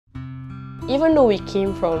Even though we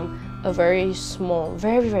came from a very small,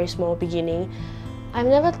 very small beginning, I've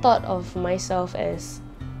never thought of myself as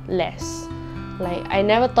less. Like, I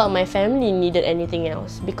never thought my family needed anything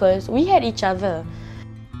else because we had each other.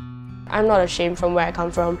 I'm not ashamed from where I come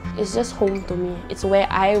from. It's just home to me. It's where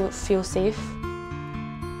I would feel safe.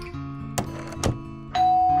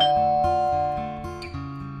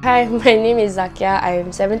 Hi, my name is Zakia.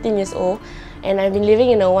 I'm 17 years old and I've been living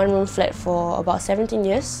in a one-room flat for about 17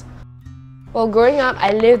 years. Well, growing up,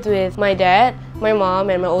 I lived with my dad, my mom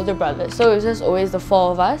and my older brother, so it was just always the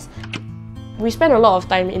four of us. We spent a lot of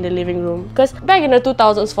time in the living room because back in the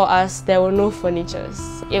 2000s for us, there were no furnitures.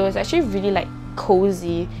 It was actually really like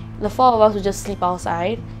cozy. The four of us would just sleep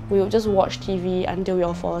outside. We would just watch TV until we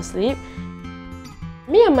all fall asleep.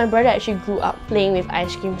 Me and my brother actually grew up playing with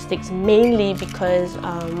ice cream sticks mainly because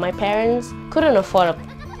my parents couldn't afford an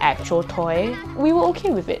actual toy. We were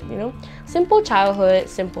okay with it, you know? Simple childhood,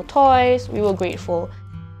 simple toys, we were grateful.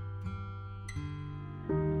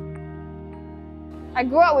 I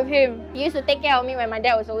grew up with him. He used to take care of me when my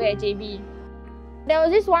dad was away at JB. There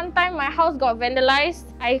was this one time my house got vandalized.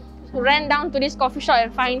 I ran down to this coffee shop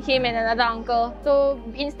and find him and another uncle. So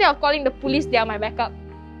instead of calling the police, they are my backup.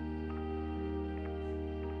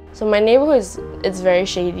 So my neighborhood it's very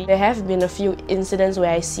shady. There have been a few incidents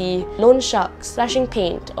where I see loan sharks slashing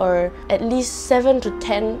paint or at least 7 to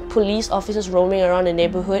 10 police officers roaming around the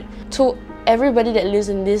neighborhood. To everybody that lives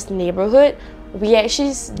in this neighborhood, we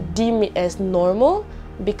actually deem it as normal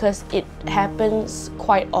because it happens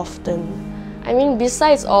quite often. I mean,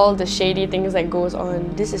 besides all the shady things that goes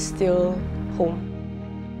on, this is still home.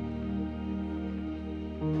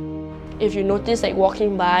 If you notice, like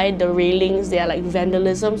walking by the railings, there are like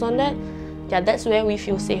vandalisms on that. Yeah, that's where we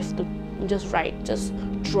feel safe to just write, just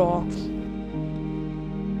draw.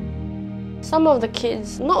 Some of the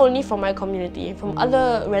kids, not only from my community, from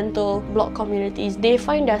other rental block communities, they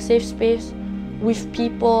find their safe space with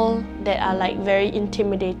people that are like very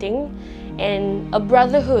intimidating, and a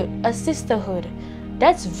brotherhood, a sisterhood,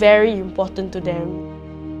 that's very important to them.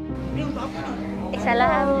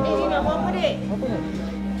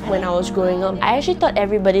 When I was growing up, I actually thought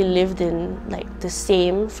everybody lived in like the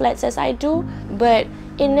same flats as I do, but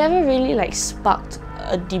it never really like sparked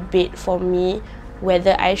a debate for me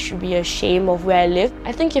whether I should be ashamed of where I live.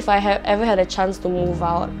 I think if I have ever had a chance to move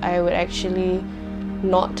out, I would actually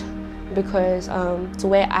not, because it's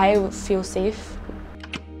where I would feel safe.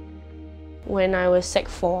 When I was Sec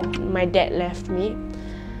 4, my dad left me.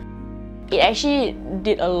 It actually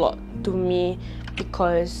did a lot to me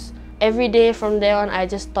because every day from there on, I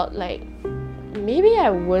just thought like, maybe I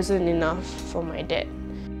wasn't enough for my dad.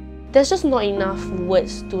 There's just not enough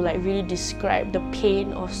words to like really describe the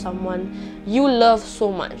pain of someone you love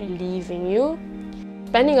so much leaving you.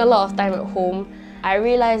 Spending a lot of time at home, I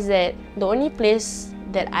realized that the only place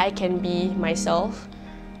that I can be myself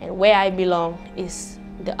and where I belong is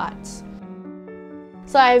the arts.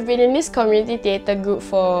 So I've been in this community theatre group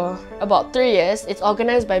for about 3 years. It's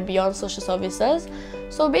organised by Beyond Social Services.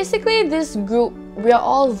 So basically this group, we are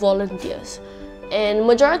all volunteers. And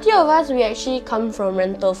majority of us, we actually come from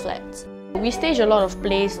rental flats. We stage a lot of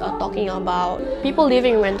plays talking about people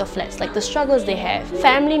living in rental flats, like the struggles they have,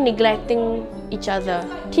 family neglecting each other,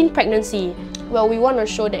 teen pregnancy. Well, we want to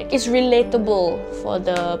show that it's relatable for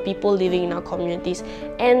the people living in our communities.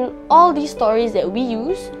 And all these stories that we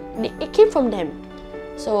use, it came from them.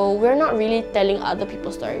 So we're not really telling other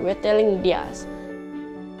people's story, we're telling theirs.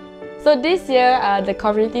 So this year, the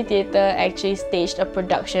community theatre actually staged a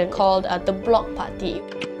production called The Block Party.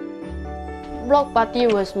 Block Party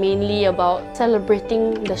was mainly about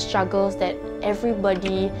celebrating the struggles that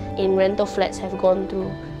everybody in rental flats have gone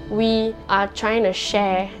through. We are trying to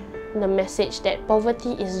share the message that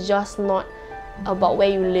poverty is just not about where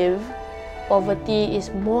you live. Poverty is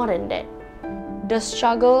more than that. The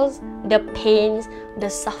struggles, the pains, the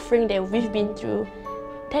suffering that we've been through,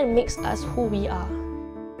 that makes us who we are.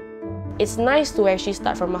 It's nice to actually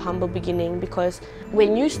start from a humble beginning because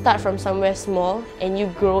when you start from somewhere small and you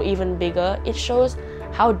grow even bigger, it shows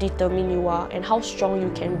how determined you are and how strong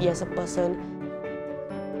you can be as a person.